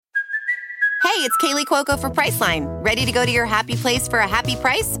Hey, it's Kaylee Cuoco for Priceline. Ready to go to your happy place for a happy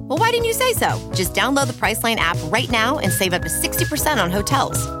price? Well, why didn't you say so? Just download the Priceline app right now and save up to 60% on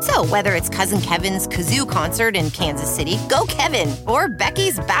hotels. So whether it's Cousin Kevin's Kazoo Concert in Kansas City, go Kevin, or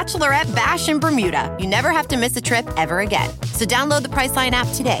Becky's Bachelorette Bash in Bermuda, you never have to miss a trip ever again. So download the Priceline app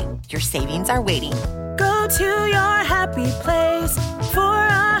today. Your savings are waiting. Go to your happy place for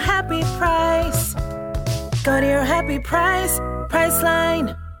a happy price. Go to your happy price,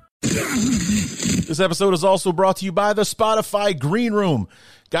 Priceline. This episode is also brought to you by the Spotify Green Room.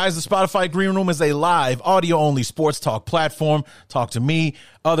 Guys, the Spotify Green Room is a live, audio-only sports talk platform. Talk to me,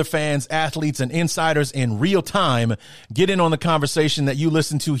 other fans, athletes, and insiders in real time. Get in on the conversation that you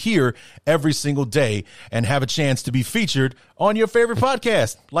listen to here every single day and have a chance to be featured on your favorite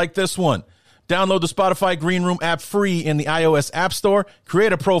podcast, like this one. Download the Spotify Green Room app free in the iOS App Store.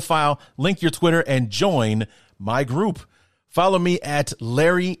 Create a profile, link your Twitter, and join my group. Follow me at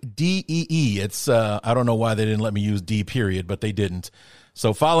Larry DEE. It's, I don't know why they didn't let me use D period, but they didn't.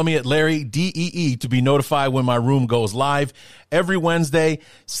 So follow me at Larry DEE to be notified when my room goes live every Wednesday,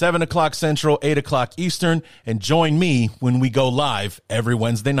 7 o'clock Central, 8 o'clock Eastern, and join me when we go live every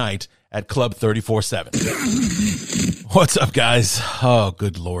Wednesday night at Club 34-7. What's up, guys? Oh,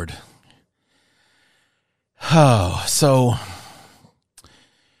 good Lord. Oh, so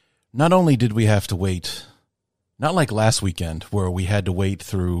not only did we have to wait, not like last weekend where we had to wait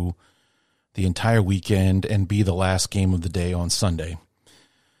through the entire weekend and be the last game of the day on Sunday.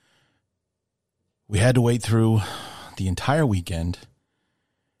 We had to wait through the entire weekend,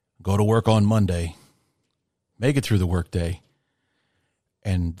 go to work on Monday, make it through the workday,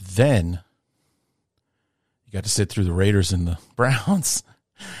 and then you got to sit through the Raiders and the Browns.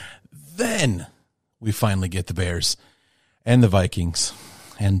 Then we finally get the Bears and the Vikings.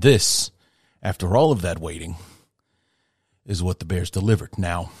 And this, after all of that waiting, is what the Bears delivered.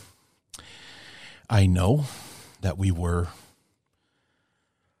 Now, I know that we were,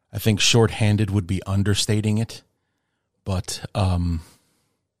 I think shorthanded would be understating it, but and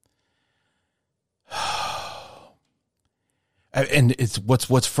it's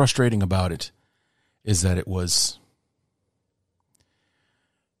what's frustrating about it is that it was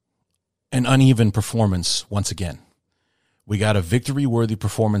an uneven performance once again. We got a victory-worthy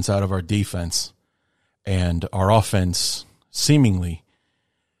performance out of our defense, and our offense seemingly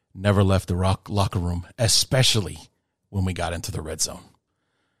never left the locker room, especially when we got into the red zone.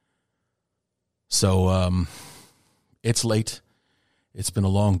 So it's late. It's been a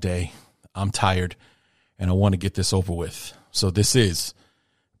long day. I'm tired, and I want to get this over with. So this is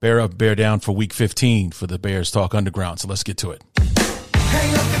Bear Up, Bear Down for Week 15 for the Bears Talk Underground. So let's get to it.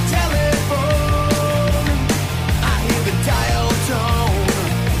 Hang up the telephone. I hear the dial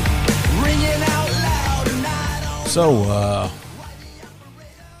tone ringing out loud and I don't So,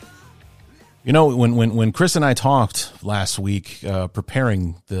 when Chris and I talked last week,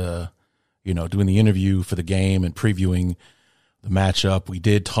 preparing doing the interview for the game and previewing the matchup, we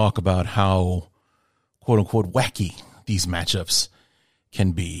did talk about how, quote unquote, wacky these matchups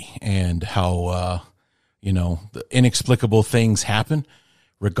can be and how, the inexplicable things happen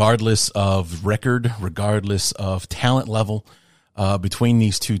regardless of record, regardless of talent level, between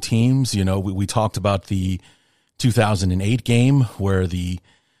these two teams. We talked about the 2008 game where the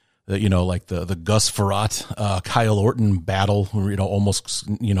Gus Frerotte, Kyle Orton battle, almost,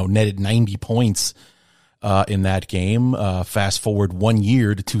 netted 90 points in that game. Fast forward 1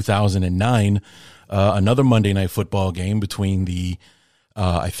 year to 2009, another Monday Night Football game between the,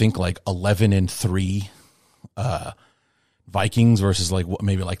 11-3 Vikings versus the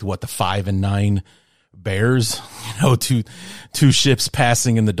 5-9 Bears. Two ships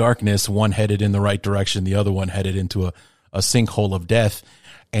passing in the darkness, one headed in the right direction, the other one headed into a sinkhole of death.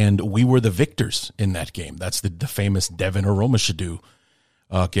 And we were the victors in that game. That's the famous Devin Aromashodu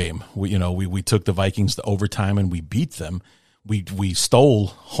game. We took the Vikings to overtime and we beat them. We stole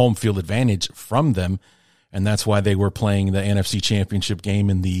home field advantage from them, and that's why they were playing the NFC Championship game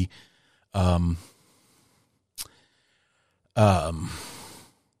in the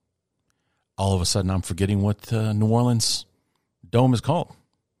all of a sudden I'm forgetting what New Orleans Dome is called.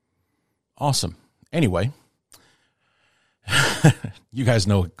 Awesome. Anyway, you guys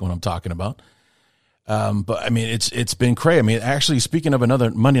know what I'm talking about. But I mean, it's been crazy. I mean, actually, speaking of another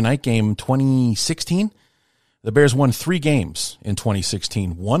Monday night game, 2016, the Bears won 3 games in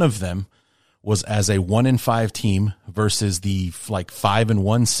 2016. One of them was as a 1-5 team versus the 5-1,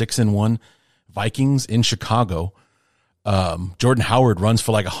 6-1 Vikings in Chicago. Jordan Howard runs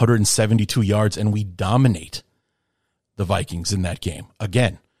for 172 yards, and we dominate the Vikings in that game.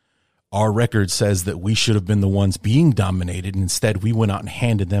 Again, our record says that we should have been the ones being dominated. Instead, we went out and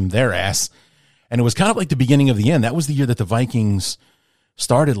handed them their ass, And it was kind of like the beginning of the end. That was the year that the Vikings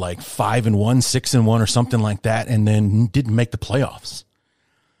started like 5-1, 6-1 or something like that, and then didn't make the playoffs.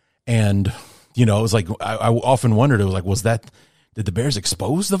 And, you know, it was like, I often wondered, it was like, did the Bears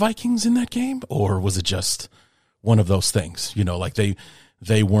expose the Vikings in that game? Or was it just one of those things, you know, like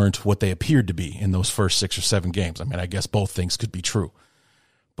they weren't what they appeared to be in those first 6 or 7 games? I mean, I guess both things could be true.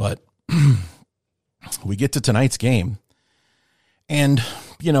 But we get to tonight's game, and,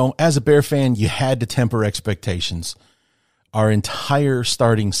 you know, as a Bear fan, you had to temper expectations. Our entire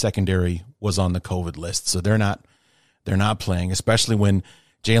starting secondary was on the COVID list, so they're not playing, especially when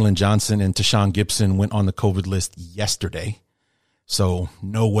Jalen Johnson and Tashawn Gibson went on the COVID list yesterday. So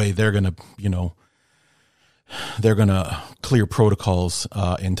no way they're going to, you know, they're going to clear protocols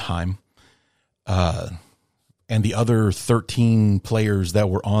in time. And the other 13 players that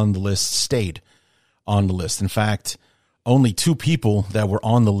were on the list stayed on the list. In fact, only 2 people that were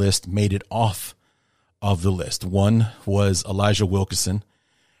on the list made it off of the list. One was Elijah Wilkinson,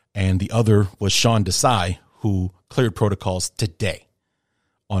 and the other was Sean Desai, who cleared protocols today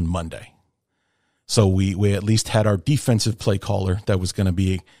on Monday. So we at least had our defensive play caller that was going to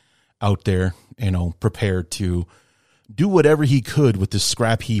be out there, you know, prepared to do whatever he could with this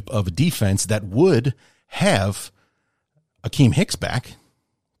scrap heap of a defense that would have Akeem Hicks back.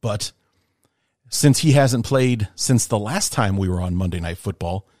 But since he hasn't played since the last time we were on Monday Night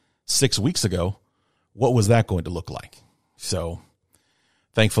Football 6 weeks ago, what was that going to look like? So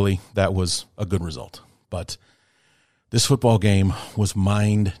thankfully, that was a good result. But this football game was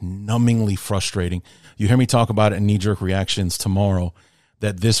mind-numbingly frustrating. You hear me talk about it in knee-jerk reactions tomorrow,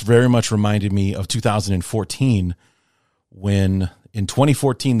 that this very much reminded me of 2014, when in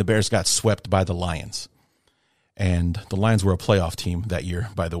 2014 the Bears got swept by the Lions. And the Lions were a playoff team that year,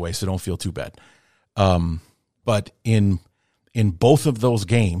 by the way, so don't feel too bad. But in both of those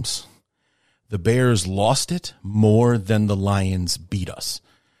games, the Bears lost it more than the Lions beat us.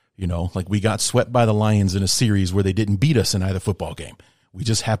 You know, like we got swept by the Lions in a series where they didn't beat us in either football game. We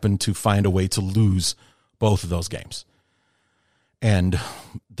just happened to find a way to lose both of those games. And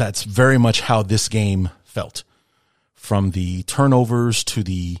that's very much how this game felt. From the turnovers to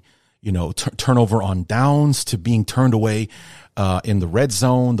the, you know, turnover on downs to being turned away in the red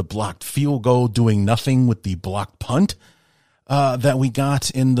zone, the blocked field goal, doing nothing with the blocked punt that we got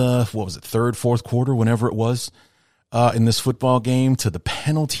in the, what was it, third, fourth quarter, whenever it was in this football game, to the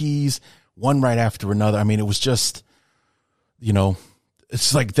penalties, one right after another. I mean, it was just, you know,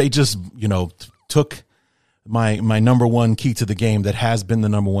 it's like they just, you know, took my number one key to the game that has been the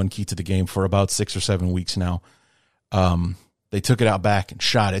number one key to the game for about 6 or 7 weeks now. They took it out back and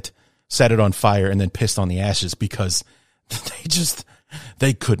shot it, set it on fire, and then pissed on the ashes because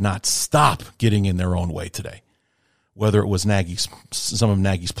they could not stop getting in their own way today. Whether it was some of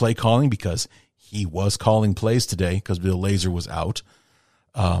Nagy's play calling, because he was calling plays today because Bill Lazor was out,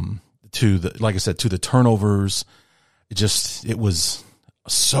 to the, like I said, to the turnovers. It was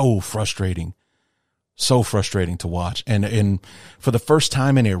so frustrating to watch. And for the first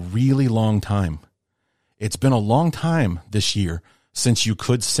time in a really long time, it's been a long time this year since you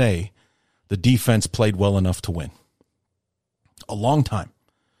could say the defense played well enough to win. A long time.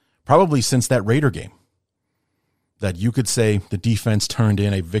 Probably since that Raider game, that you could say the defense turned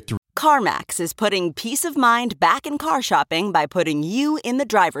in a victory. CarMax is putting peace of mind back in car shopping by putting you in the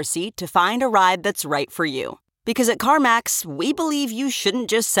driver's seat to find a ride that's right for you. Because at CarMax, we believe you shouldn't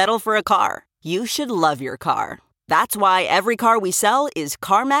just settle for a car. You should love your car. That's why every car we sell is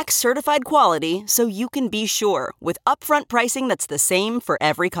CarMax certified quality, so you can be sure with upfront pricing that's the same for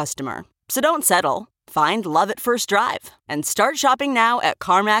every customer. So don't settle. Find love at first drive and start shopping now at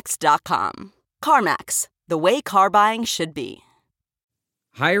CarMax.com. CarMax, the way car buying should be.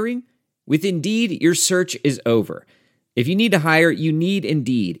 Hiring? With Indeed, your search is over. If you need to hire, you need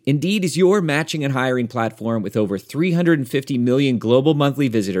Indeed. Indeed is your matching and hiring platform with over 350 million global monthly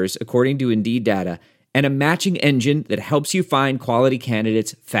visitors, according to Indeed data, and a matching engine that helps you find quality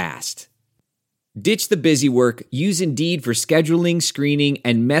candidates fast. Ditch the busy work. Use Indeed for scheduling, screening,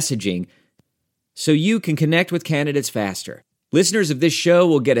 and messaging so you can connect with candidates faster. Listeners of this show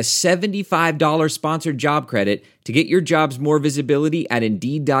will get a $75 sponsored job credit to get your jobs more visibility at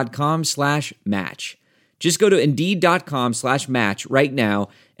Indeed.com/match. Just go to Indeed.com/match right now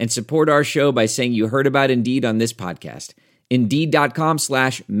and support our show by saying you heard about Indeed on this podcast.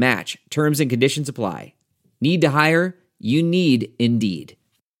 Indeed.com/match. Terms and conditions apply. Need to hire? You need Indeed.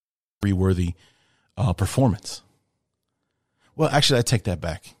 Worthy performance. Well, actually, I take that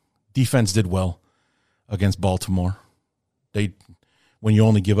back. Defense did well against Baltimore. When you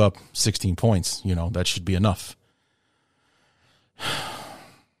only give up 16 points, you know, that should be enough.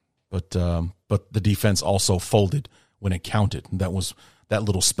 But but the defense also folded when it counted. That was that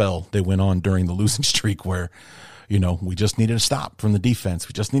little spell they went on during the losing streak where, we just needed a stop from the defense.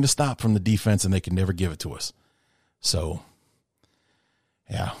 We just need a stop from the defense, and they could never give it to us. So,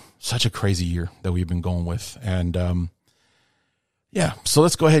 yeah, such a crazy year that we've been going with. And, so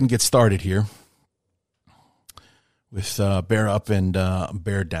let's go ahead and get started here with Bear Up and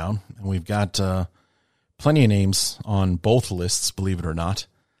Bear Down. And we've got plenty of names on both lists, believe it or not.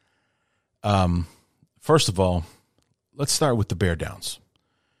 First of all, let's start with the Bear Downs.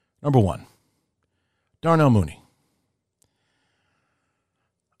 Number 1, Darnell Mooney.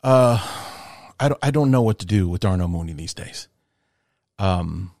 I don't know what to do with Darnell Mooney these days.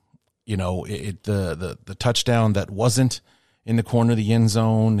 The touchdown that wasn't in the corner of the end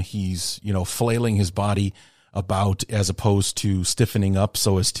zone, he's, flailing his body about as opposed to stiffening up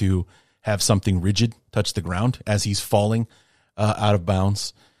so as to have something rigid touch the ground as he's falling out of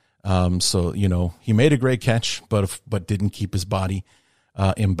bounds. He made a great catch, but didn't keep his body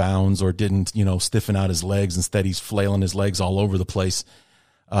in bounds or didn't, stiffen out his legs. Instead, he's flailing his legs all over the place,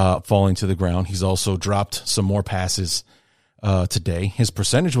 falling to the ground. He's also dropped some more passes today. His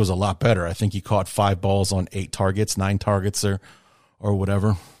percentage was a lot better. I think he caught 5 balls on 9 targets or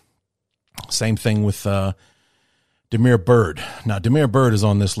whatever. Same thing with Damiere Byrd. Now, Damiere Byrd is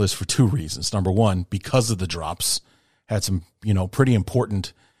on this list for 2 reasons. Number 1, because of the drops, had some, pretty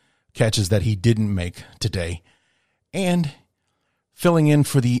important catches that he didn't make today. And filling in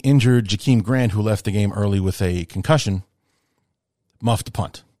for the injured Jakeem Grant, who left the game early with a concussion, muffed the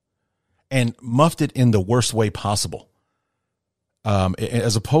punt. And muffed it in the worst way possible.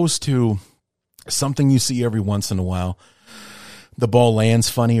 As opposed to something you see every once in a while, the ball lands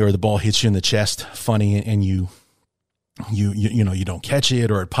funny or the ball hits you in the chest funny and you don't catch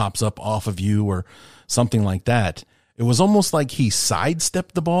it or it pops up off of you or something like that. It was almost like he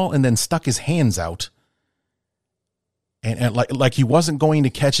sidestepped the ball and then stuck his hands out and like he wasn't going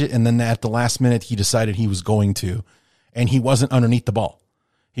to catch it. And then at the last minute, he decided he was going to, and he wasn't underneath the ball.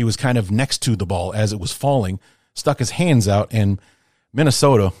 He was kind of next to the ball as it was falling, stuck his hands out. And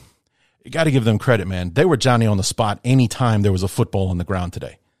Minnesota, you got to give them credit, man. They were Johnny on the spot anytime there was a football on the ground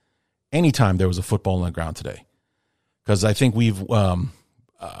today. Anytime there was a football on the ground today. Because I think we've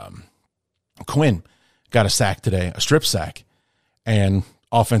Quinn got a sack today, a strip sack, and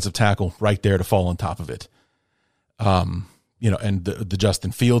offensive tackle right there to fall on top of it. And the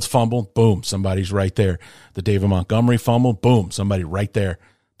Justin Fields fumble, boom, somebody's right there. The David Montgomery fumble, boom, somebody right there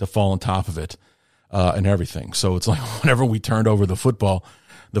to fall on top of it, and everything. So it's like whenever we turned over the football,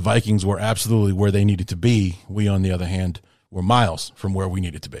 the Vikings were absolutely where they needed to be. We, on the other hand, were miles from where we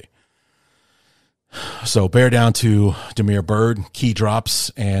needed to be. So bear down to Damiere Byrd, key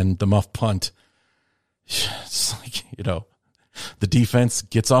drops, and the muff punt. It's like, the defense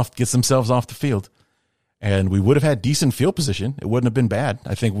gets themselves off the field, and we would have had decent field position. It wouldn't have been bad.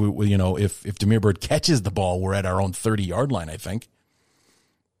 I think we if Damiere Byrd catches the ball, we're at our own 30-yard line, I think.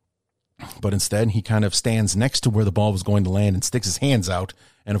 But instead, he kind of stands next to where the ball was going to land and sticks his hands out,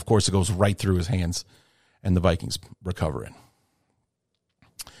 and of course, it goes right through his hands, and the Vikings recover it.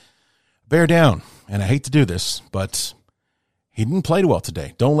 Bear down, and I hate to do this, but he didn't play well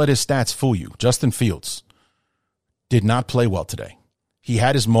today. Don't let his stats fool you. Justin Fields did not play well today. He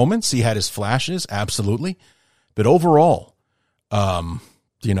had his moments. He had his flashes, absolutely. But overall, some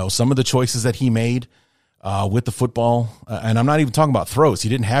of the choices that he made with the football, and I'm not even talking about throws. He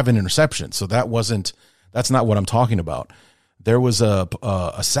didn't have an interception, so that's not what I'm talking about. There was a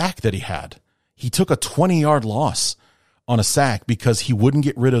sack that he had. He took a 20-yard loss on a sack because he wouldn't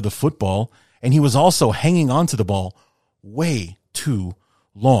get rid of the football, and he was also hanging on to the ball way too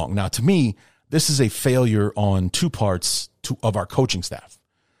long. Now, to me, this is a failure on 2 parts of our coaching staff.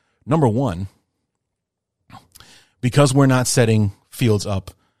 Number 1, because we're not setting Fields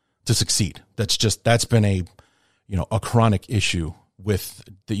up to succeed. That's been a chronic issue with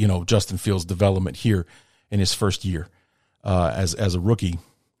the Justin Fields' development here in his first year as a rookie.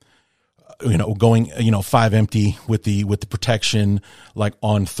 Going 5 empty with the protection, like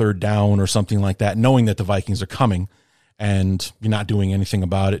on 3rd down or something like that, knowing that the Vikings are coming, and you're not doing anything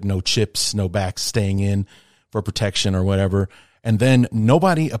about it. No chips, no backs staying in for protection or whatever. And then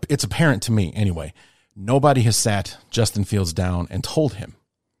nobody, it's apparent to me anyway, nobody has sat Justin Fields down and told him,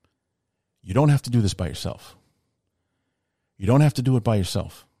 you don't have to do this by yourself. You don't have to do it by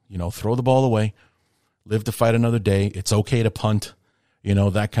yourself. Throw the ball away, live to fight another day. It's okay to punt,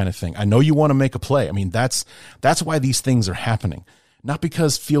 that kind of thing. I know you want to make a play. I mean, that's why these things are happening. Not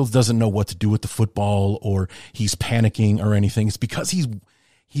because Fields doesn't know what to do with the football or he's panicking or anything. It's because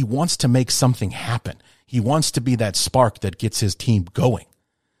he wants to make something happen. He wants to be that spark that gets his team going.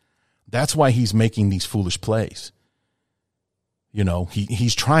 That's why he's making these foolish plays. You know,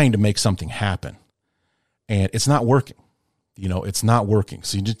 he's trying to make something happen, and it's not working. You know, it's not working.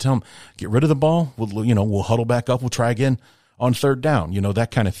 So you just tell him, get rid of the ball. We'll huddle back up. We'll try again on third down,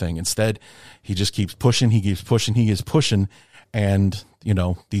 that kind of thing. Instead, he just keeps pushing. He keeps pushing. He is pushing. And,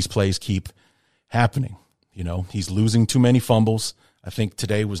 these plays keep happening. He's losing too many fumbles. I think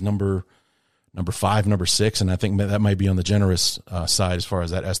today was number 5, number 6. And I think that might be on the generous side as far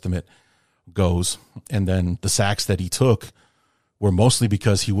as that estimate goes. And then the sacks that he took were mostly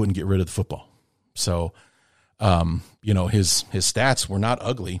because he wouldn't get rid of the football. So, his stats were not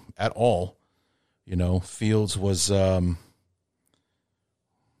ugly at all. Fields was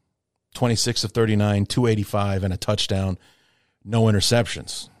 26 of 39, 285, and a touchdown, no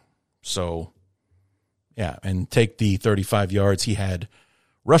interceptions. So, yeah, and take the 35 yards he had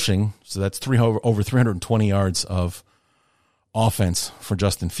rushing, so that's over 320 yards of offense for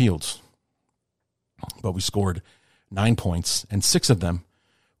Justin Fields. But we scored 9 points, and 6 of them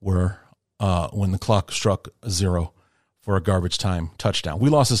were when the clock struck 0 for a garbage time touchdown. We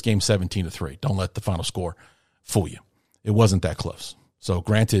lost this game 17-3. Don't let the final score fool you. It wasn't that close. So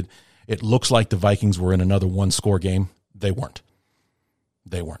granted, it looks like the Vikings were in another one-score game. They weren't.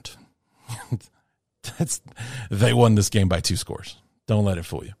 They won this game by 2 scores. Don't let it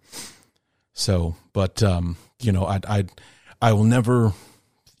fool you. So, but I will never,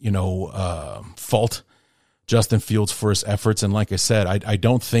 fault Justin Fields for his efforts. And like I said, I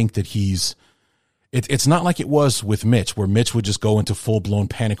don't think that it's not like it was with Mitch, where Mitch would just go into full blown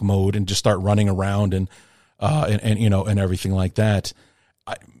panic mode and just start running around and everything like that.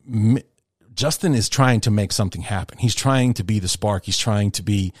 Justin is trying to make something happen. He's trying to be the spark. He's trying to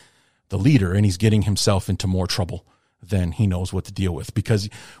be the leader, and he's getting himself into more trouble than he knows what to deal with. Because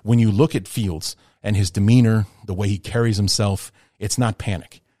when you look at Fields and his demeanor, the way he carries himself, it's not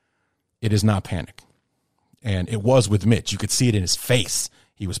panic. It is not panic. And it was with Mitch. You could see it in his face.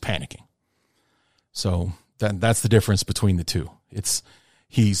 He was panicking. So that's the difference between the two.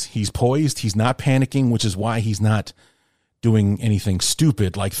 He's poised. He's not panicking, which is why he's not doing anything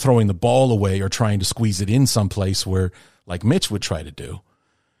stupid like throwing the ball away or trying to squeeze it in someplace where, like Mitch would try to do.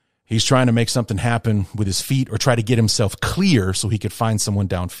 He's trying to make something happen with his feet or try to get himself clear so he could find someone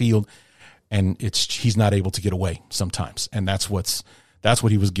downfield, and he's not able to get away sometimes. And that's what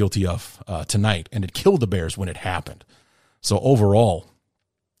he was guilty of tonight, and it killed the Bears when it happened. So overall,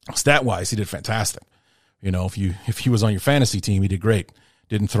 stat-wise, he did fantastic. If he was on your fantasy team, he did great.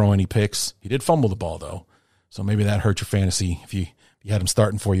 Didn't throw any picks. He did fumble the ball, though. So maybe that hurt your fantasy if you had him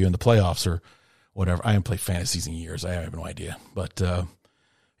starting for you in the playoffs or whatever. I haven't played fantasies in years. I have no idea. But,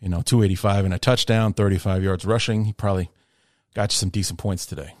 285 and a touchdown, 35 yards rushing. He probably got you some decent points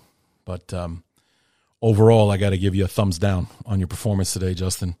today. But overall, I got to give you a thumbs down on your performance today,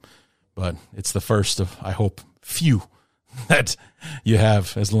 Justin. But it's the first of, I hope, few that you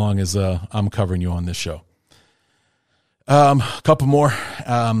have as long as I'm covering you on this show. A couple more.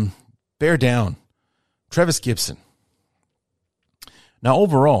 Bear down. Trevis Gipson. Now,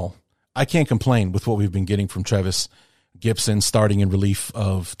 overall, I can't complain with what we've been getting from Trevis Gipson, starting in relief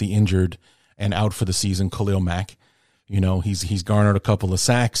of the injured and out for the season Khalil Mack. He's garnered a couple of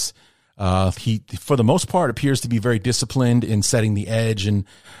sacks. He, for the most part, appears to be very disciplined in setting the edge and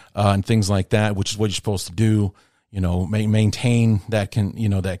things like that, which is what you're supposed to do. Maintain that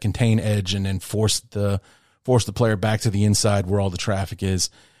contain edge and then force the player back to the inside where all the traffic is.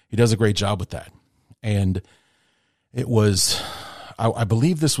 He does a great job with that. And it was, I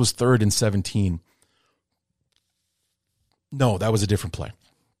believe this was 3rd and 17. No, that was a different play.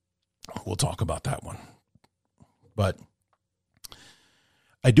 We'll talk about that one. But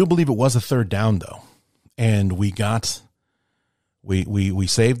I do believe it was a 3rd down, though. And we saved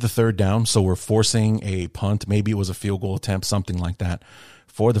the 3rd down, so we're forcing a punt. Maybe it was a field goal attempt, something like that,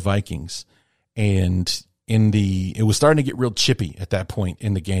 for the Vikings. And it was starting to get real chippy at that point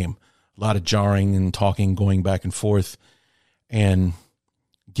in the game. A lot of jarring and talking going back and forth. And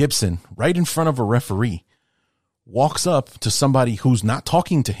Gipson, right in front of a referee, walks up to somebody who's not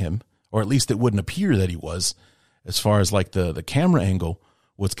talking to him, or at least it wouldn't appear that he was, as far as like the camera angle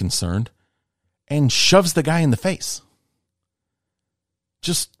was concerned, and shoves the guy in the face.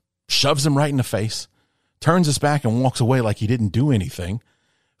 Just shoves him right in the face, turns his back and walks away like he didn't do anything.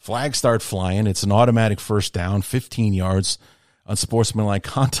 Flags start flying. It's an automatic 1st down, 15 yards, unsportsmanlike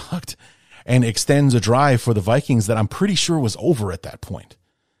conduct, and extends a drive for the Vikings that I'm pretty sure was over at that point.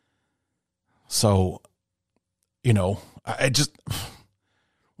 So, I just,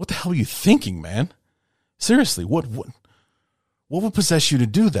 what the hell are you thinking, man? Seriously, what would possess you to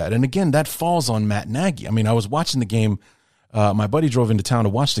do that? And again, that falls on Matt Nagy. I mean, I was watching the game My buddy drove into town to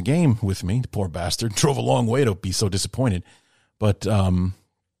watch the game with me. The poor bastard drove a long way to be so disappointed. But,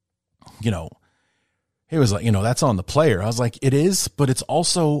 you know, he was like, you know, that's on the player. I was like, it is, but it's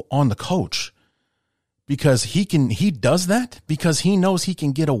also on the coach, because he does that because he knows he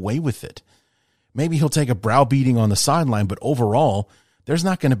can get away with it. Maybe he'll take a browbeating on the sideline, but overall, there's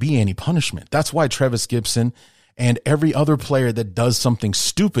not going to be any punishment. That's why Trevis Gipson and every other player that does something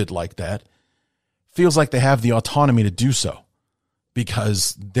stupid like that feels like they have the autonomy to do so,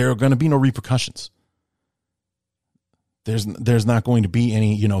 because there are going to be no repercussions. There's not going to be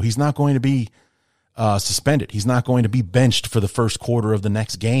any, you know, he's not going to be suspended. He's not going to be benched for the first quarter of the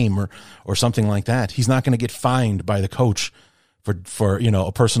next game or something like that. He's not going to get fined by the coach for you know,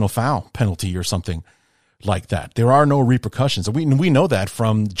 a personal foul penalty or something like that. There are no repercussions. We know that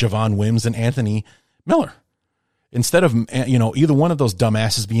from Javon Wims and Anthony Miller. Instead of, you know, either one of those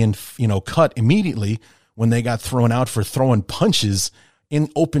dumbasses being, you know, cut immediately when they got thrown out for throwing punches in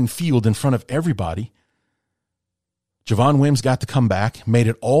open field in front of everybody, Javon Wims got to come back, made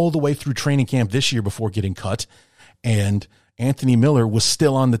it all the way through training camp this year before getting cut, and Anthony Miller was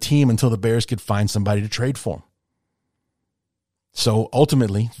still on the team until the Bears could find somebody to trade for him. So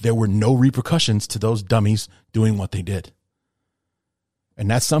ultimately, there were no repercussions to those dummies doing what they did. And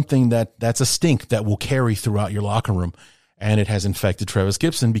that's something that's a stink that will carry throughout your locker room. And it has infected Trevis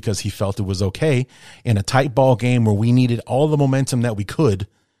Gipson because he felt it was okay in a tight ball game where we needed all the momentum that we could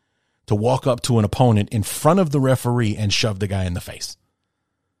to walk up to an opponent in front of the referee and shove the guy in the face.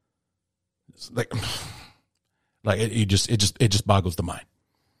 It's like it just boggles the mind.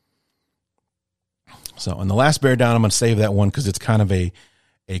 So, in the last bear down, I'm going to save that one because it's kind of a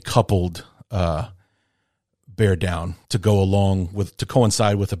coupled bear down to go along with, to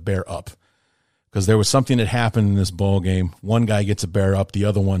coincide with a bear up, because there was something that happened in this ball game. One guy gets a bear up, the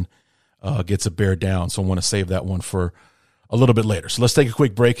other one gets a bear down. So I want to save that one for a little bit later. So let's take a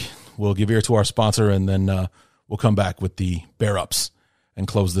quick break. We'll give ear to our sponsor, and then we'll come back with the bear ups and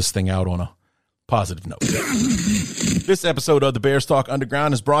close this thing out on a positive note. This episode of the Bears Talk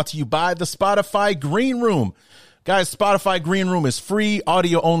Underground is brought to you by the Spotify Green Room. Guys, Spotify Green Room is free,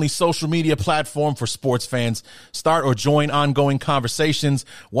 audio-only social media platform for sports fans. Start or join ongoing conversations,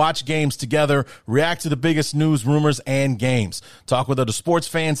 watch games together, react to the biggest news, rumors, and games. Talk with other sports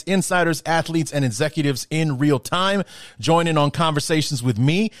fans, insiders, athletes, and executives in real time. Join in on conversations with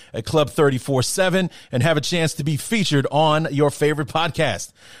me at Club 34-7 and have a chance to be featured on your favorite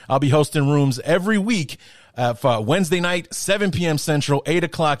podcast. I'll be hosting rooms every week. For Wednesday night, 7 p.m. Central, 8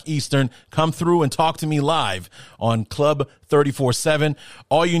 o'clock Eastern. Come through and talk to me live on Club 34-7.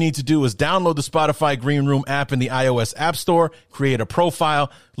 All you need to do is download the Spotify Green Room app in the iOS App Store, create a profile,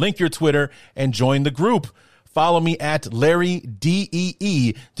 link your Twitter, and join the group. Follow me at Larry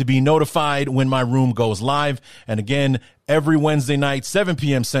DEE to be notified when my room goes live. And again, every Wednesday night, 7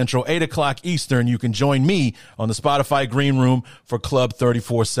 p.m. Central, 8 o'clock Eastern, you can join me on the Spotify Green Room for Club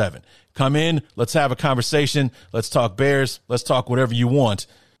 34-7. Come in, let's have a conversation, let's talk Bears, let's talk whatever you want.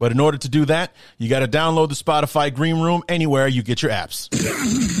 But in order to do that, you got to download the Spotify Green Room anywhere you get your apps.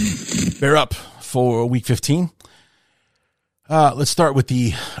 Bear up for Week 15. Let's start with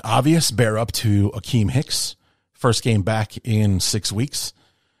the obvious. Bear up to Akeem Hicks. First game back in 6 weeks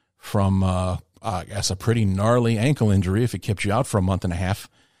from, I guess, a pretty gnarly ankle injury if it kept you out for a month and a half.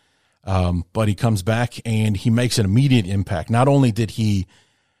 But he comes back and he makes an immediate impact. Not only did he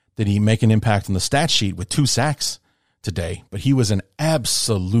make an impact on the stat sheet with 2 sacks today, but he was an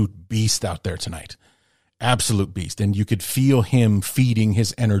absolute beast out there tonight. Absolute beast. And you could feel him feeding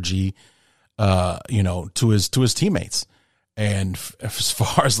his energy, to his teammates. And as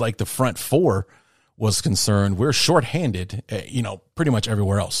far as like the front four was concerned, we're shorthanded, pretty much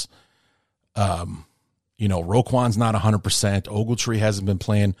everywhere else. Roquan's not 100%. Ogletree hasn't been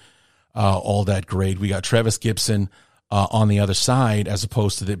playing all that great. We got Trevis Gipson on the other side, as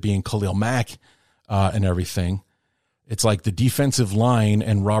opposed to it being Khalil Mack and everything. It's like the defensive line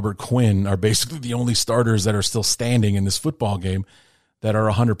and Robert Quinn are basically the only starters that are still standing in this football game that are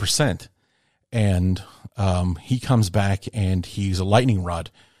 100%. And he comes back and he's a lightning rod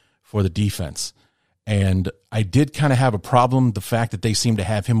for the defense. And I did kind of have a problem, the fact that they seem to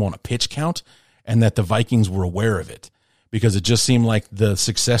have him on a pitch count and that the Vikings were aware of it, because it just seemed like the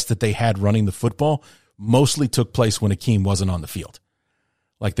success that they had running the football mostly took place when Akeem wasn't on the field.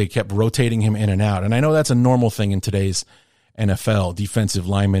 Like they kept rotating him in and out. And I know that's a normal thing in today's NFL, defensive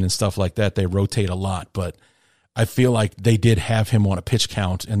linemen and stuff like that. They rotate a lot, but I feel like they did have him on a pitch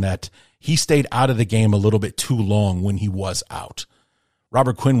count and that he stayed out of the game a little bit too long when he was out.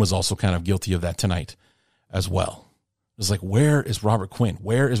 Robert Quinn was also kind of guilty of that tonight as well. It was like, where is Robert Quinn?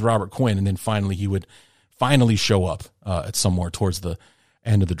 Where is Robert Quinn? And then finally he would finally show up at somewhere towards the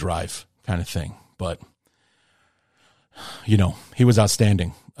end of the drive kind of thing. But, he was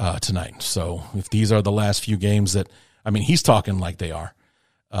outstanding tonight. So if these are the last few games he's talking like they are.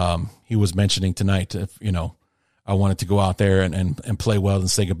 He was mentioning tonight, I wanted to go out there and play well and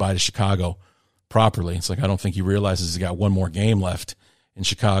say goodbye to Chicago properly. It's like, I don't think he realizes he's got one more game left in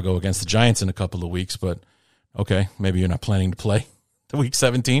Chicago against the Giants in a couple of weeks, but okay, maybe you're not planning to play the week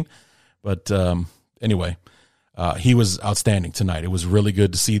 17. But anyway, he was outstanding tonight. It was really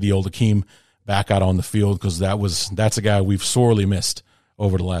good to see the old Akeem back out on the field because that's a guy we've sorely missed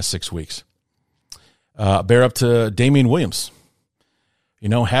over the last 6 weeks. Bear up to Damian Williams.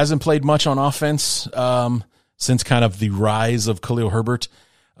 Hasn't played much on offense since kind of the rise of Khalil Herbert,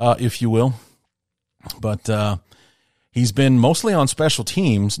 if you will. But he's been mostly on special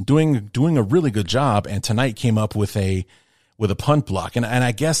teams, doing a really good job, and tonight came up with a punt block. And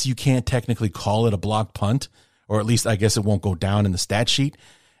I guess you can't technically call it a block punt, or at least I guess it won't go down in the stat sheet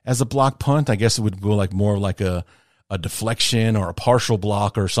as a block punt. I guess it would go more like a deflection or a partial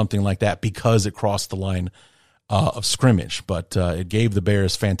block or something like that because it crossed the line of scrimmage. But it gave the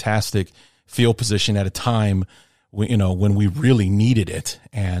Bears fantastic field position at a time when we really needed it,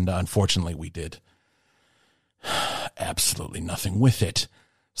 and unfortunately we did absolutely nothing with it,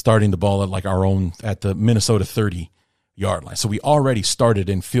 starting the ball at the Minnesota 30-yard line. So we already started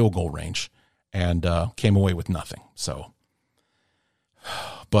in field goal range and came away with nothing. So,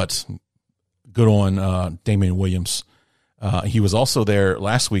 but good on Damian Williams. He was also there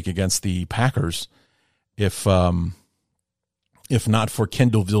last week against the Packers. If not for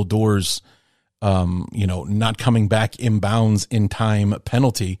Kendall Vildor's, not coming back inbounds in time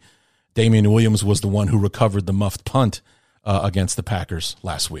penalty, Damian Williams was the one who recovered the muffed punt against the Packers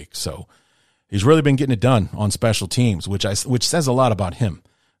last week. So he's really been getting it done on special teams, which says a lot about him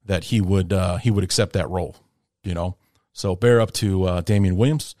that he would accept that role. So bear up to Damian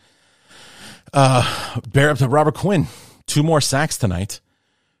Williams. Bear up to Robert Quinn. 2 more sacks tonight,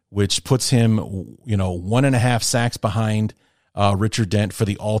 which puts him 1.5 sacks behind Richard Dent for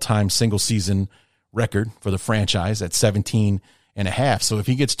the all-time single season record for the franchise at 17.5. So if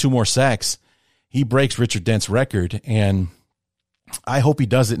he gets 2 more sacks, he breaks Richard Dent's record, and I hope he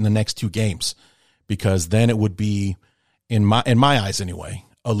does it in the next 2 games, because then it would be, in my eyes anyway,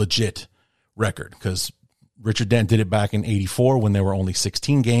 a legit record, because Richard Dent did it back in '84 when there were only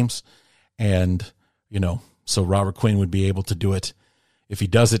 16 games, and so Robert Quinn would be able to do it if he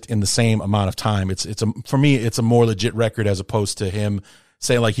does it in the same amount of time. For me, it's a more legit record as opposed to him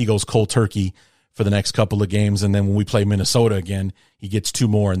say like he goes cold turkey for the next couple of games, and then when we play Minnesota again, he gets 2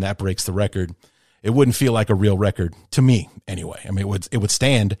 more and that breaks the record. It wouldn't feel like a real record to me anyway. I mean, it would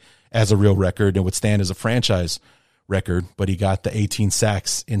stand as a real record. It would stand as a franchise record, but he got the 18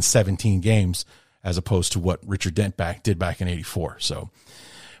 sacks in 17 games as opposed to what Richard Dent did back in '84. So,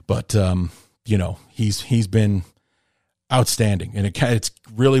 but he's been outstanding, and it's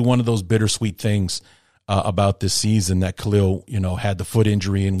really one of those bittersweet things about this season that Khalil, had the foot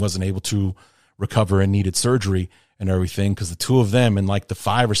injury and wasn't able to recover and needed surgery and everything, because the 2 of them in like the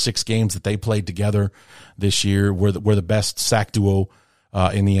 5 or 6 games that they played together this year were the best sack duo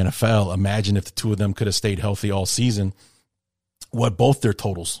in the NFL. Imagine if the 2 of them could have stayed healthy all season, what both their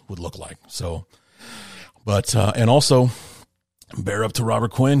totals would look like. So, but and also bear up to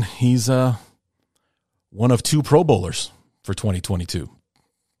Robert Quinn. He's one of 2 Pro Bowlers for 2022.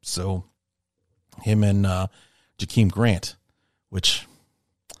 So him and Jakeem Grant, which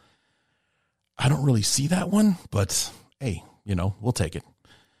I don't really see that one, but hey, we'll take it.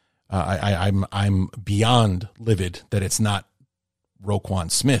 I'm beyond livid that it's not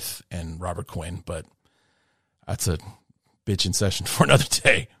Roquan Smith and Robert Quinn, but that's a bitchin' session for another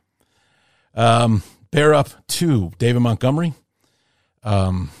day. Bear up to David Montgomery.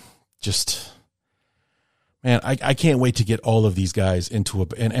 Man, I can't wait to get all of these guys into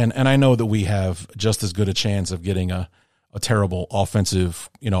and I know that we have just as good a chance of getting a terrible offensive,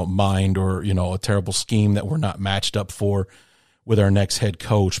 mind or, a terrible scheme that we're not matched up for with our next head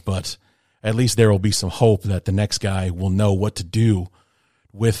coach, but at least there will be some hope that the next guy will know what to do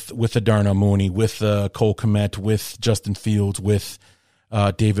with the Darnell Mooney, with Cole Kmet, with Justin Fields, with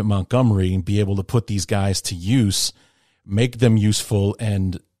David Montgomery, and be able to put these guys to use, make them useful,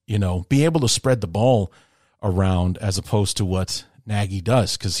 and, be able to spread the ball around as opposed to what Nagy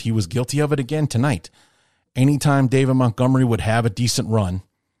does, because he was guilty of it again tonight. Anytime David Montgomery would have a decent run,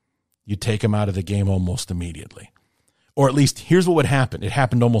 you take him out of the game almost immediately. Or at least here's what would happen. It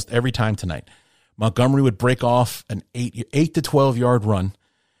happened almost every time tonight. Montgomery would break off an 8 to 12-yard run.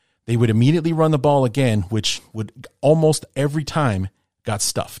 They would immediately run the ball again, which would almost every time got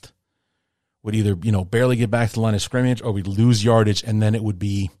stuffed. would either, barely get back to the line of scrimmage, or we'd lose yardage, and then it would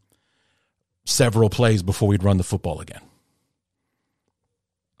be several plays before we'd run the football again,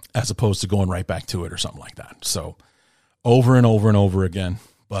 as opposed to going right back to it or something like that. So over and over and over again.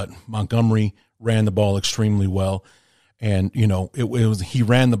 But Montgomery ran the ball extremely well. And, it was he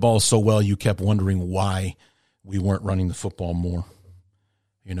ran the ball so well you kept wondering why we weren't running the football more.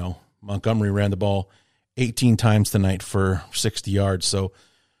 Montgomery ran the ball 18 times tonight for 60 yards. So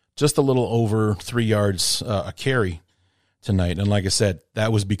just a little over 3 yards a carry tonight. And like I said,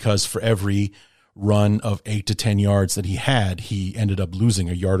 that was because for every run of 8 to 10 yards that he had, he ended up losing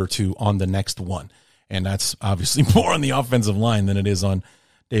a yard or two on the next one. And that's obviously more on the offensive line than it is on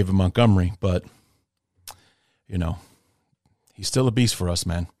David Montgomery. But, he's still a beast for us,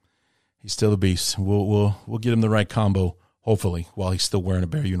 man. He's still a beast. We'll get him the right combo, hopefully, while he's still wearing a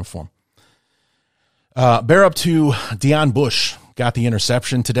Bear uniform. Bear up to Deion Bush. Got the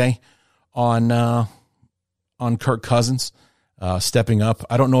interception today on Kirk Cousins, stepping up.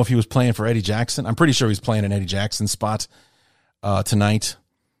 I don't know if he was playing for Eddie Jackson. I'm pretty sure he was playing in Eddie Jackson's spot tonight.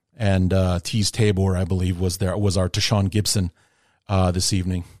 And Tease Tabor, I believe, was our Tashawn Gibson this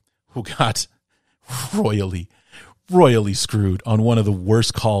evening, who got royally screwed on one of the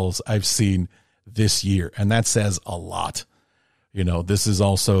worst calls I've seen this year. And that says a lot. This is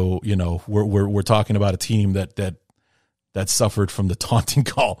also, we're talking about a team that suffered from the taunting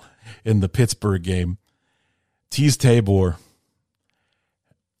call in the Pittsburgh game. Tease Tabor,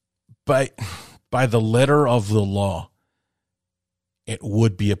 by the letter of the law, it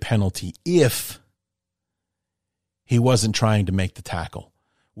would be a penalty if he wasn't trying to make the tackle,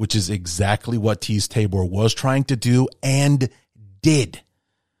 which is exactly what Tease Tabor was trying to do and did.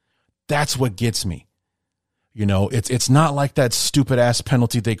 That's what gets me. It's not like that stupid ass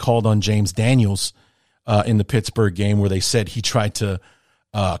penalty they called on James Daniels in the Pittsburgh game, where they said he tried to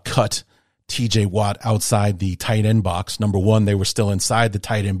cut TJ Watt outside the tight end box. Number one, they were still inside the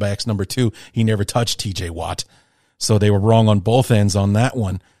tight end box. Number two, he never touched TJ Watt. So they were wrong on both ends on that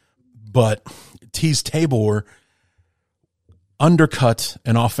one. But Tease Tabor undercut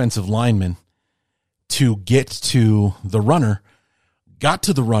an offensive lineman to get to the runner, got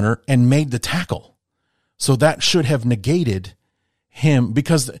to the runner, and made the tackle. So that should have negated him,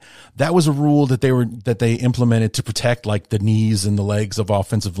 because that was a rule that they implemented to protect like the knees and the legs of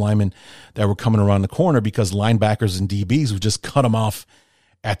offensive linemen that were coming around the corner, because linebackers and DBs would just cut them off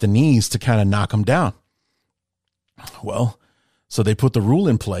at the knees to kind of knock them down. Well, so they put the rule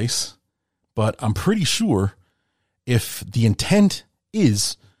in place, but I'm pretty sure if the intent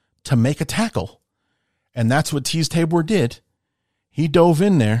is to make a tackle, and that's what Tease Tabor did, he dove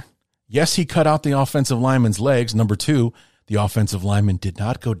in there. Yes, he cut out the offensive lineman's legs. Number two, the offensive lineman did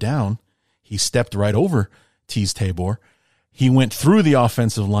not go down. He stepped right over Tease Tabor. He went through the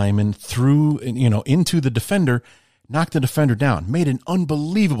offensive lineman, into the defender, knocked the defender down, made an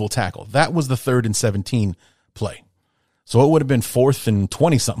unbelievable tackle. That was the 3rd and 17 play. So it would have been 4th and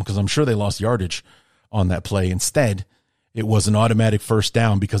 20-something, because I'm sure they lost yardage on that play. Instead, it was an automatic first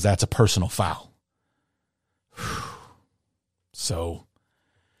down, because that's a personal foul. So,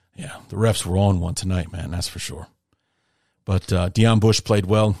 yeah, the refs were on one tonight, man, that's for sure. But Deion Bush played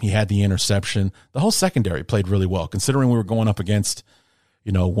well. He had the interception. The whole secondary played really well, considering we were going up against,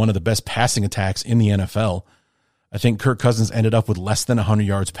 one of the best passing attacks in the NFL. I think Kirk Cousins ended up with less than 100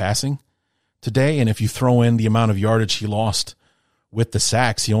 yards passing today. And if you throw in the amount of yardage he lost with the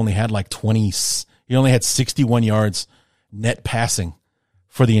sacks, he only had he only had 61 yards net passing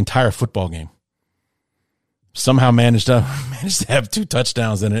for the entire football game. Somehow managed to have 2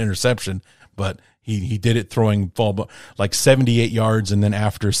 touchdowns and an interception, but he did it throwing ball like 78 yards, and then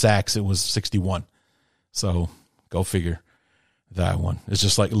after sacks it was 61. So go figure that one. It's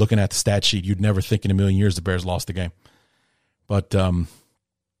just like looking at the stat sheet. You'd never think in a million years the Bears lost the game. But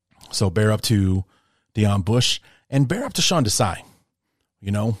so bear up to Deion Bush and bear up to Sean Desai.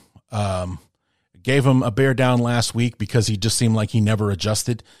 Gave him a bear down last week because he just seemed like he never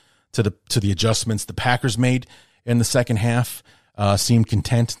adjusted to the adjustments the Packers made in the second half. Seemed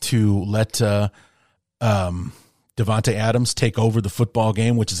content to let Davante Adams take over the football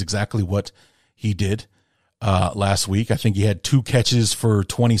game, which is exactly what he did last week. I think he had 2 catches for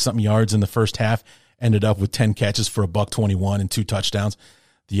 20-something yards in the first half, ended up with 10 catches for $121 and 2 touchdowns.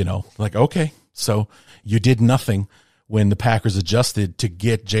 Okay, so you did nothing when the Packers adjusted to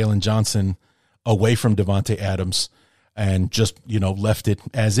get Jalen Johnson away from Davante Adams and just, left it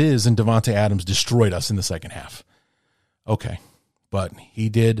as is, and Davante Adams destroyed us in the second half. Okay, but he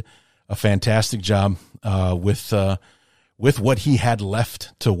did a fantastic job with what he had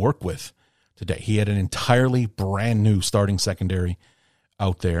left to work with today. He had an entirely brand new starting secondary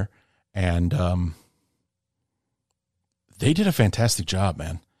out there, And they did a fantastic job,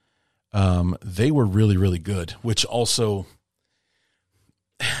 man. They were really, really good, which also,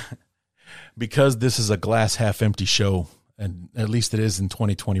 because this is a glass half empty show, and at least it is in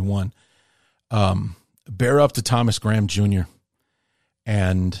 2021, bear up to Thomas Graham Jr.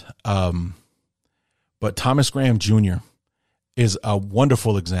 But Thomas Graham Jr. is a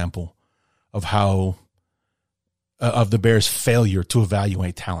wonderful example of how, of the Bears' failure to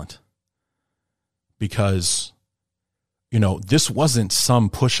evaluate talent. Because, you know, this wasn't some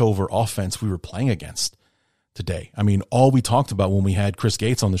pushover offense we were playing against today. I mean, all we talked about when we had Chris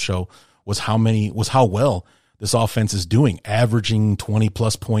Gates on the show was how well this offense is doing, averaging 20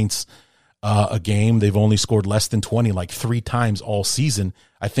 plus points a game. They've only scored less than 20 like 3 times all season,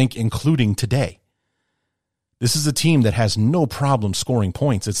 I think, including today. This is a team that has no problem scoring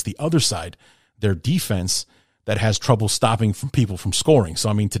points. It's the other side, their defense, that has trouble stopping people from scoring. So,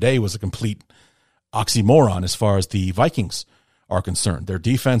 I mean, today was a complete oxymoron as far as the Vikings are concerned. Their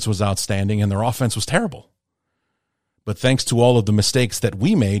defense was outstanding and their offense was terrible. But thanks to all of the mistakes that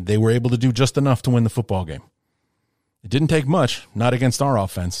we made, they were able to do just enough to win the football game. It didn't take much, not against our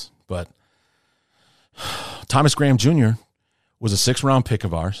offense, but Thomas Graham Jr. was a 6th-round pick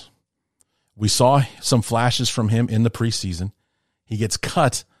of ours. We saw some flashes from him in the preseason. He gets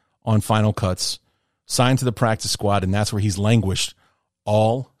cut on final cuts, signed to the practice squad, and that's where he's languished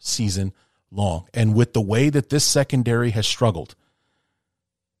all season long. And with the way that this secondary has struggled,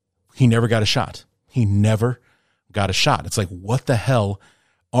 he never got a shot. He never got a shot. It's like, what the hell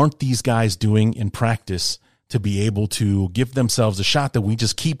aren't these guys doing in practice to be able to give themselves a shot that we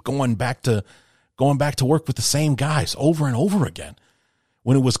just keep going back to work with the same guys over and over again?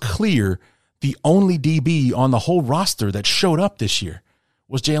 When it was clear the only DB on the whole roster that showed up this year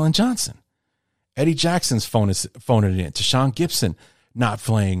was Jalen Johnson. Eddie Jackson's phoning it in. Tashawn Gibson not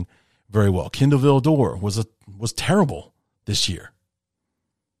playing very well. Kendall Vildor was terrible this year.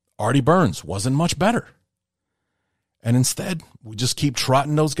 Artie Burns wasn't much better. And instead, we just keep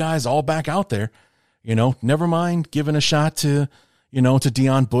trotting those guys all back out there. You know, never mind giving a shot to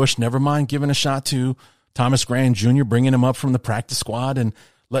Deion Bush. Never mind giving a shot to Thomas Graham Jr., bringing him up from the practice squad and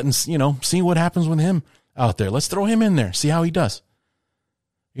letting, see what happens with him out there. Let's throw him in there, see how he does.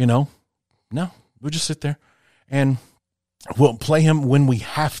 No, we'll just sit there and we'll play him when we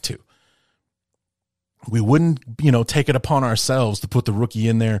have to. We wouldn't, take it upon ourselves to put the rookie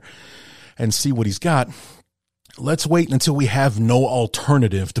in there and see what he's got. Let's wait until we have no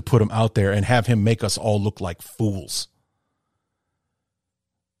alternative to put him out there and have him make us all look like fools.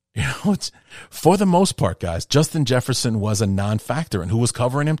 It's for the most part, guys, Justin Jefferson was a non-factor. And who was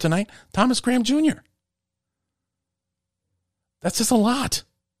covering him tonight? Thomas Graham Jr. That's just a lot.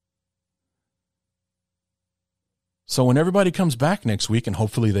 So when everybody comes back next week, and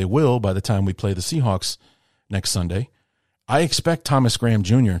hopefully they will by the time we play the Seahawks next Sunday, I expect Thomas Graham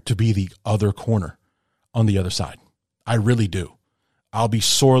Jr. to be the other corner on the other side. I really do. I'll be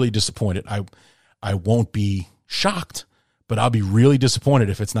sorely disappointed. I won't be shocked, but I'll be really disappointed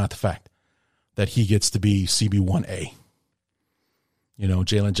if it's not the fact that he gets to be CB1A.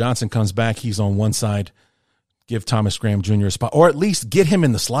 Jalen Johnson comes back. He's on one side. Give Thomas Graham Jr. a spot, or at least get him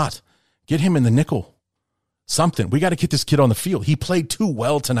in the slot. Get him in the nickel. Something. We got to get this kid on the field. He played too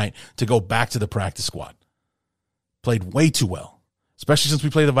well tonight to go back to the practice squad. Played way too well, especially since we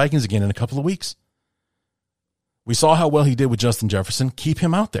play the Vikings again in a couple of weeks. We saw how well he did with Justin Jefferson. Keep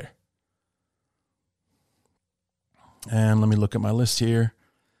him out there. And let me look at my list here.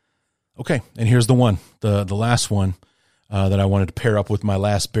 Okay, and here's the one, the last one that I wanted to pair up with my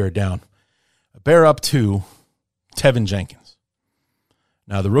last bear down. Bear up to Tevin Jenkins.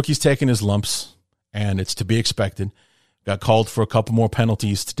 Now, the rookie's taking his lumps, and it's to be expected. Got called for a couple more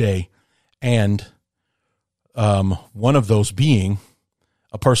penalties today, and one of those being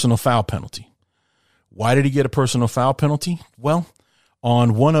a personal foul penalty. Why did he get a personal foul penalty? Well,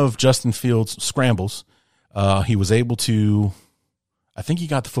 on one of Justin Fields' scrambles, he was able to, I think he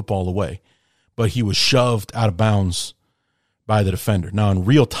got the football away, but he was shoved out of bounds by the defender. Now, in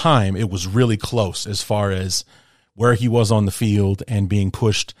real time, it was really close as far as where he was on the field and being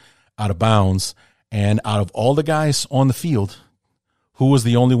pushed out of bounds. And out of all the guys on the field, who was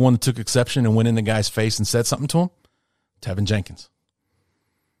the only one that took exception and went in the guy's face and said something to him? Tevin Jenkins.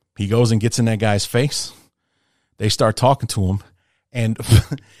 He goes and gets in that guy's face. They start talking to him. And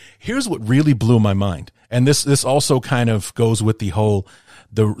here's what really blew my mind. And this also kind of goes with the whole,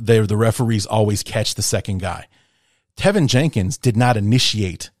 the referees always catch the second guy. Tevin Jenkins did not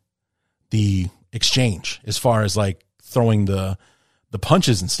initiate the exchange as far as like throwing the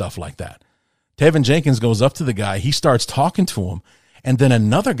punches and stuff like that. Tevin Jenkins goes up to the guy. He starts talking to him. And then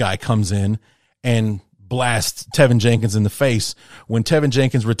another guy comes in and blasts Tevin Jenkins in the face. When Tevin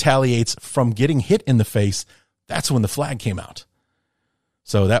Jenkins retaliates from getting hit in the face, that's when the flag came out.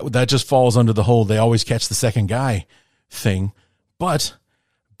 So that just falls under the whole they always catch the second guy thing. But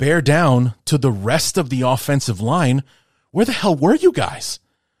bear down to the rest of the offensive line. Where the hell were you guys?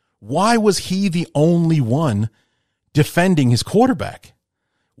 Why was he the only one defending his quarterback?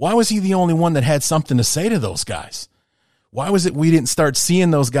 Why was he the only one that had something to say to those guys? Why was it we didn't start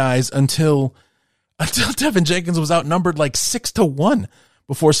seeing those guys until Tevin Jenkins was outnumbered like 6-1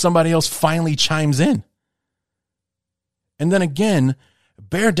 before somebody else finally chimes in? And then again,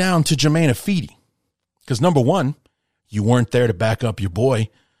 bear down to Germain Ifedi. Because number one, you weren't there to back up your boy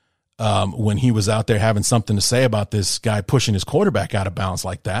when he was out there having something to say about this guy pushing his quarterback out of bounds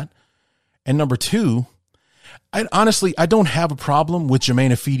like that. And number two, I don't have a problem with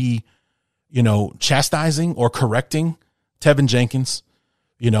Germain Ifedi, chastising or correcting Tevin Jenkins,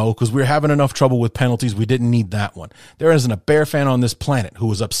 because we're having enough trouble with penalties. We didn't need that one. There isn't a Bear fan on this planet who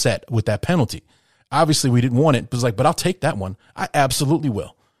was upset with that penalty. Obviously, we didn't want it. But I'll take that one. I absolutely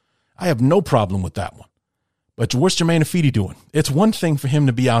will. I have no problem with that one. But what's Germain Ifedi doing? It's one thing for him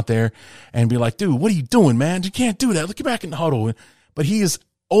to be out there and be like, dude, what are you doing, man? You can't do that. Look, get back in the huddle. But he is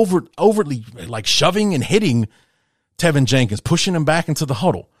overtly like shoving and hitting Tevin Jenkins, pushing him back into the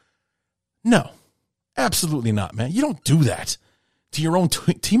huddle. No, absolutely not, man. You don't do that to your own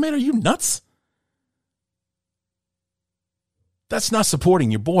teammate. Are you nuts? That's not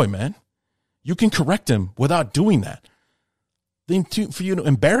supporting your boy, man. You can correct him without doing that. Then for you to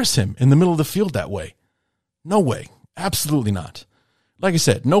embarrass him in the middle of the field that way. No way. Absolutely not. Like I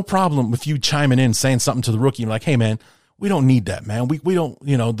said, no problem with you chiming in, saying something to the rookie. Like, hey, man, we don't need that, man. We don't,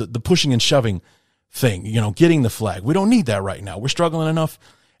 the pushing and shoving thing, getting the flag. We don't need that right now. We're struggling enough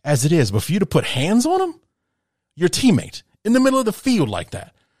as it is. But for you to put hands on him, your teammate, in the middle of the field like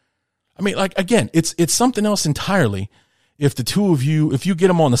that. I mean, like, again, it's something else entirely. If the two of you, if you get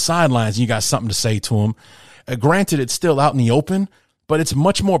him on the sidelines and you got something to say to him, granted, it's still out in the open, but it's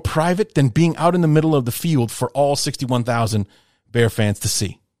much more private than being out in the middle of the field for all 61,000 Bear fans to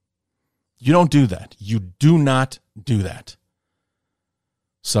see. You don't do that. You do not do that.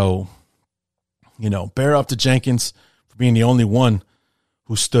 So, bear up to Jenkins for being the only one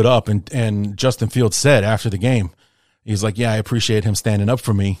who stood up. And Justin Fields said after the game, he's like, yeah, I appreciate him standing up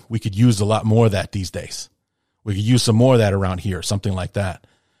for me. We could use a lot more of that these days. We could use some more of that around here, something like that.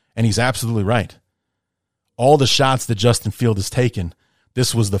 And he's absolutely right. All the shots that Justin Fields has taken,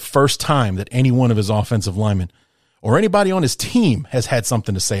 this was the first time that any one of his offensive linemen or anybody on his team has had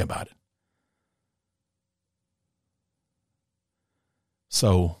something to say about it.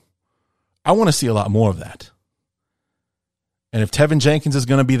 So I want to see a lot more of that. And if Tevin Jenkins is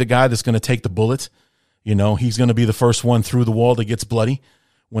going to be the guy that's going to take the bullet, he's going to be the first one through the wall that gets bloody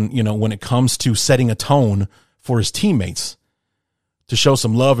when it comes to setting a tone for his teammates to show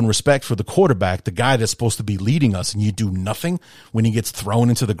some love and respect for the quarterback, the guy that's supposed to be leading us, and you do nothing when he gets thrown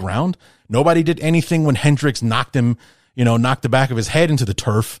into the ground. Nobody did anything when Hendricks knocked him, knocked the back of his head into the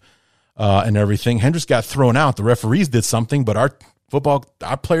turf and everything. Hendricks got thrown out. The referees did something, but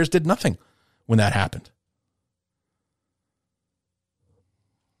our players did nothing when that happened.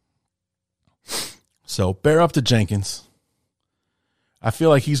 So bear up to Jenkins. I feel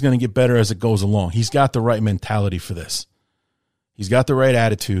like he's going to get better as it goes along. He's got the right mentality for this. He's got the right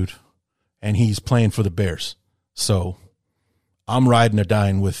attitude, and he's playing for the Bears. So I'm riding or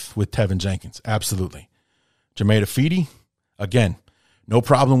dying with Tevin Jenkins. Absolutely. Germain Ifedi, again, no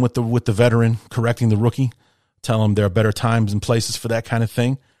problem with the veteran correcting the rookie. Tell him there are better times and places for that kind of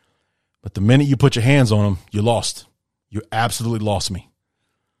thing. But the minute you put your hands on him, you lost. You absolutely lost me.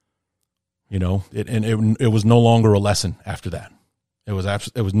 It was no longer a lesson after that. It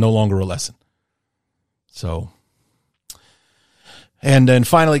was no longer a lesson. So, and then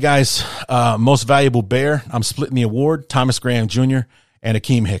finally, guys, most valuable Bear. I'm splitting the award. Thomas Graham Jr. and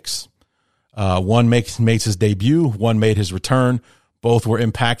Akeem Hicks. One makes his debut. One made his return. Both were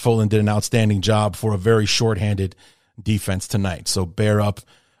impactful and did an outstanding job for a very shorthanded defense tonight. So bear up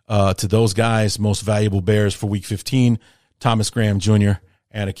to those guys. Most valuable Bears for Week 15. Thomas Graham Jr.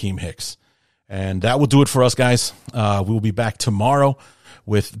 and Akeem Hicks. And that will do it for us, guys. We will be back tomorrow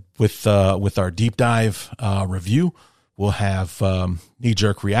with our deep dive review. We'll have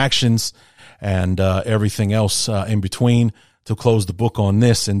knee-jerk reactions and everything else in between to close the book on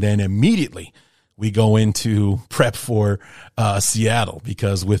this. And then immediately we go into prep for Seattle,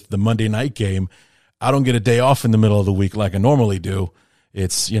 because with the Monday night game, I don't get a day off in the middle of the week like I normally do.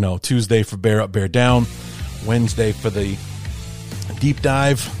 It's, Tuesday for Bear Up, Bear Down, Wednesday for the deep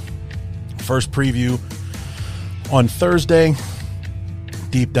dive, first preview on Thursday,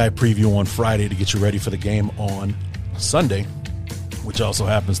 deep dive preview on Friday to get you ready for the game on Sunday, which also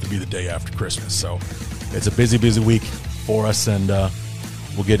happens to be the day after Christmas. So it's a busy, busy week for us, and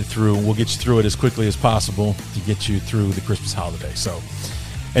we'll get you through it as quickly as possible to get you through the Christmas holiday. So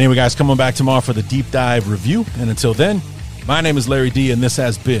anyway, guys, come on back tomorrow for the deep dive review. And until then, my name is Larry D, and this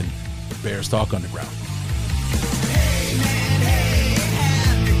has been the Bears Talk Underground.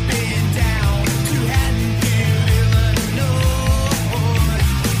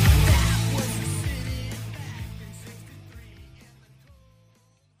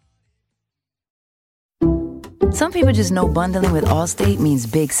 Some people just know bundling with Allstate means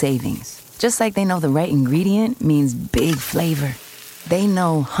big savings. Just like they know the right ingredient means big flavor. They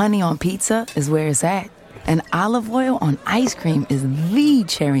know honey on pizza is where it's at. And olive oil on ice cream is the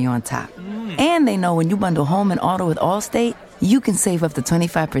cherry on top. And they know when you bundle home and auto with Allstate, you can save up to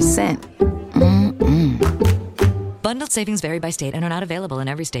 25%. Bundled savings vary by state and are not available in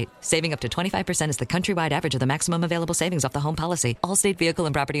every state. Saving up to 25% is the countrywide average of the maximum available savings off the home policy. Allstate Vehicle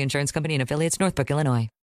and Property Insurance Company and affiliates, Northbrook, Illinois.